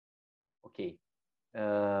Ok.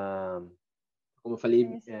 Como eu falei,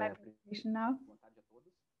 Can you see my presentation now?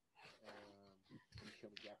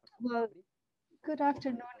 Well, good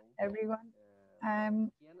afternoon, everyone.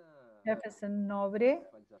 I'm Jefferson Nobre.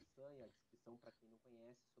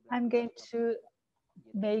 I'm going to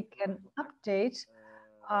make an update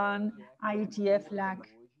on Ietf LAC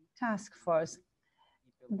task force.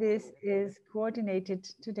 This is coordinated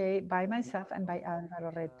today by myself and by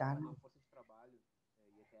Álvaro Retano.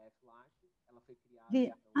 The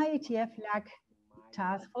Ietf LAC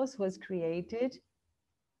task force was created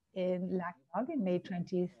in LACNOG in May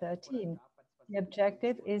 2013. The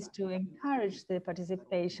objective is to encourage the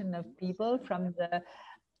participation of people from the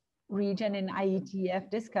region in IETF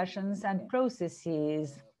discussions and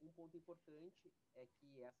processes.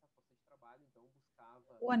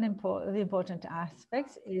 One of the important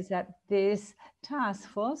aspects is that this task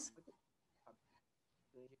force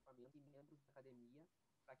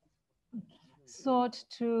sought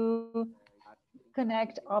to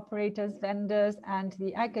connect operators, vendors, and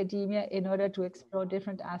the academia in order to explore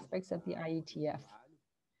different aspects of the IETF.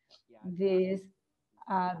 These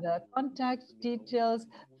are the contact details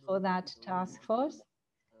for that task force.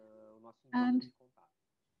 And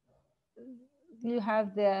you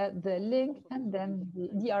have the link and then the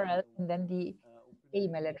URL and then the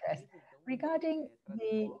email address. Regarding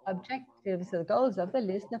the objectives, the goals of the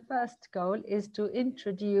list, the first goal is to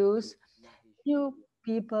introduce new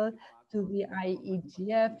people to the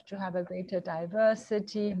IETF, to have a greater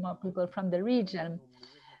diversity, more people from the region.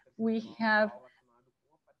 We have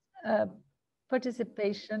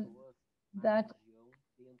participation that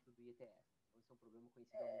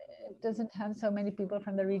doesn't have so many people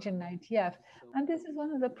from the region IETF. And this is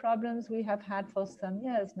one of the problems we have had for some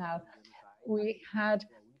years now. We had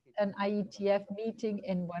an IETF meeting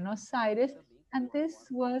in Buenos Aires, and this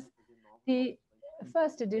was the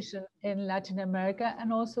first edition in Latin America,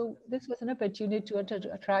 and also this was an opportunity to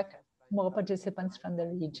attract more participants from the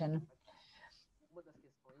region.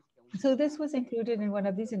 So this was included in one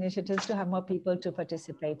of these initiatives to have more people to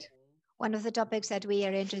participate. One of the topics that we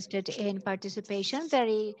are interested in participation,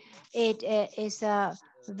 it is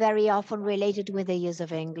very often related with the use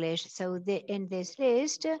of English. So in this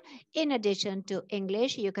list, in addition to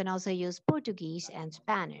English, you can also use Portuguese and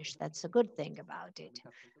Spanish. That's a good thing about it.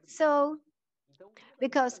 So,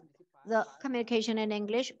 because the communication in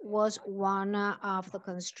English was one of the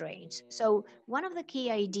constraints. So one of the key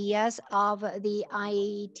ideas of the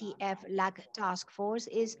IETF LAC task force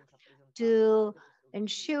is to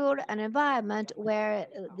ensure an environment where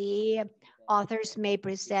the authors may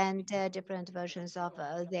present different versions of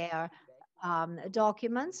their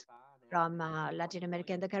documents from Latin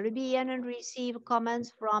America and the Caribbean and receive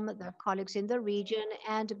comments from their colleagues in the region,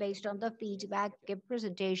 and based on the feedback, give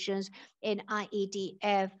presentations in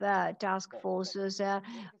IETF task forces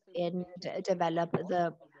and develop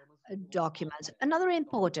the documents. Another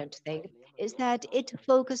important thing is that it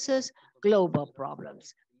focuses global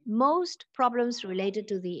problems. Most problems related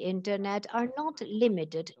to the internet are not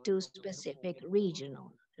limited to specific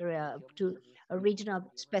regional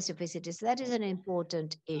specificities. That is an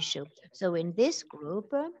important issue. So in this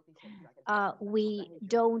group, we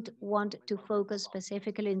don't want to focus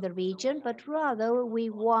specifically in the region, but rather we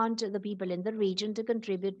want the people in the region to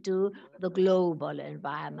contribute to the global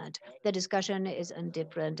environment. The discussion is on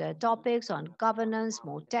different topics, on governance,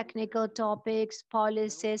 more technical topics,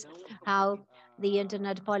 policies, how the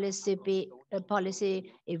internet policy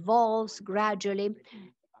evolves gradually.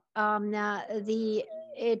 The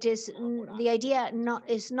idea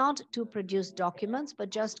is not to produce documents, but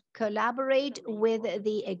just collaborate with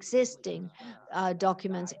the existing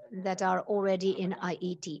documents that are already in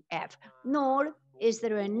IETF. Nor is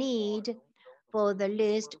there a need for the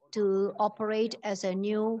list to operate as a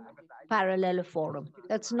new parallel forum.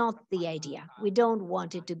 That's not the idea. We don't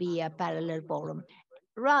want it to be a parallel forum.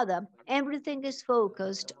 Rather, everything is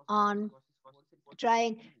focused on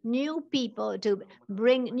trying new people to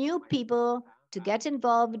bring new people to get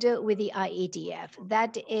involved with the IETF.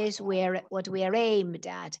 That is what we are aimed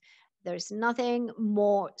at. There's nothing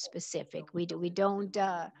more specific. We don't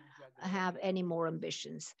have any more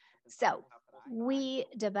ambitions. So we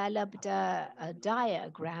developed a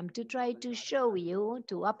diagram to try to show you,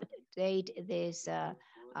 to update this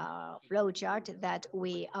flowchart that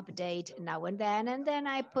we update now and then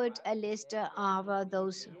I put a list of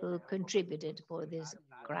those who contributed for this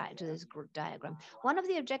to this diagram. One of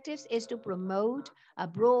the objectives is to promote a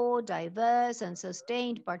broad, diverse, and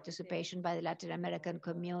sustained participation by the Latin American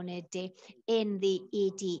community in the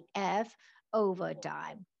ETF over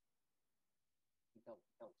time.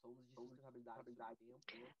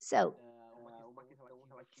 So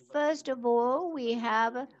First of all, we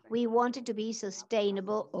want it to be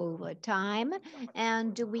sustainable over time,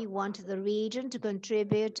 and we want the region to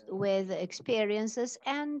contribute with experiences,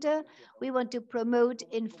 and we want to promote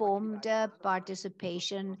informed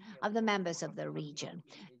participation of the members of the region.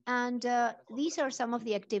 And these are some of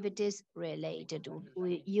the activities related.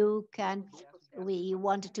 We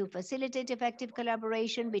want to facilitate effective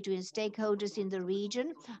collaboration between stakeholders in the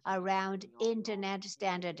region around internet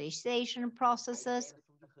standardization processes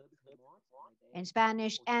in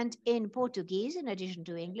Spanish and in Portuguese, in addition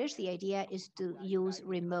to English. The idea is to use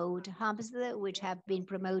remote hubs, which have been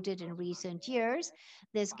promoted in recent years.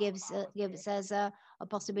 This gives us a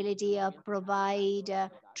possibility of provide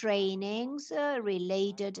trainings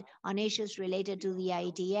related on issues related to the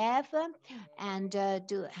IETF, and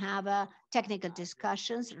to have technical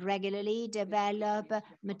discussions regularly, develop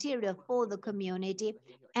material for the community,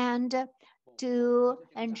 and to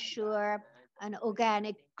ensure an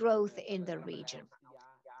organic growth in the region.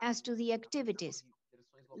 As to the activities,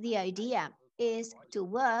 the idea is to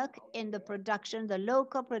work in the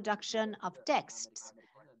local production of texts.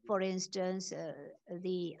 For instance,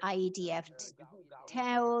 the IETF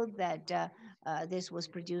tell that this was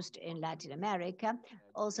produced in Latin America.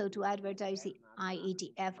 Also, to advertise the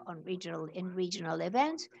IETF in regional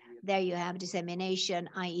events. There you have dissemination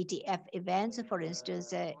IETF events, for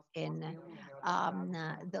instance, in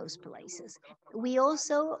those places. We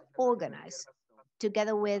also organize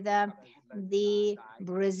together with the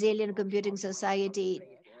Brazilian Computing Society,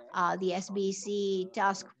 the SBC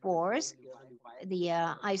task force, the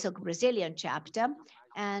ISOC Brazilian chapter,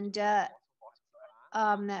 and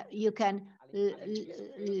you can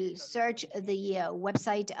search the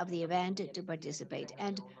website of the event to participate.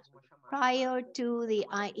 And prior to the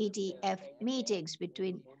IETF meetings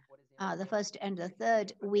between the first and the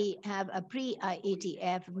third, we have a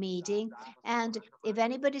pre-IETF meeting. And if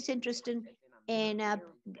anybody's interested in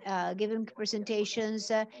giving presentations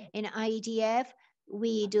in IETF,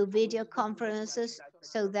 we do video conferences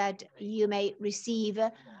so that you may receive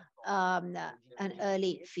an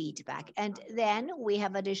early feedback. And then we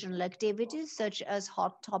have additional activities such as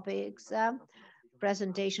hot topics,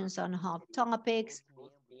 presentations on hot topics,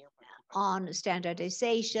 on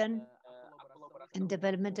standardization and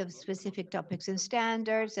development of specific topics and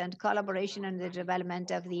standards, and collaboration on the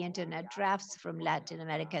development of the internet drafts from Latin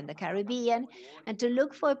America and the Caribbean, and to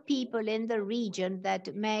look for people in the region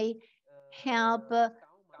that may help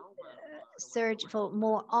search for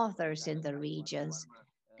more authors in the regions,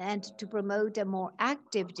 and to promote a more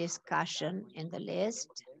active discussion in the list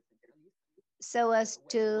so as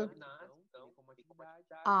to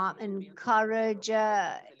encourage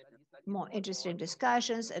more interesting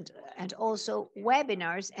discussions, and also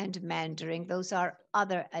webinars and mentoring. Those are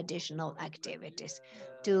other additional activities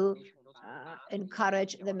to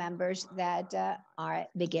encourage the members that are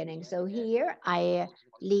beginning. So here I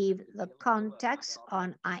leave the contacts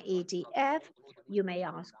on IETF. You may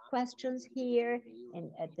ask questions here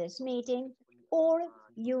at this meeting, or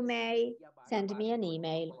you may send me an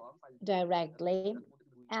email directly.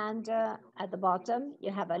 And at the bottom,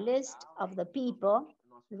 you have a list of the people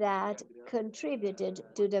that contributed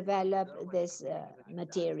to develop this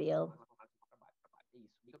material,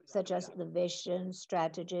 such as the vision,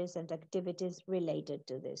 strategies, and activities related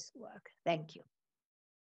to this work. Thank you.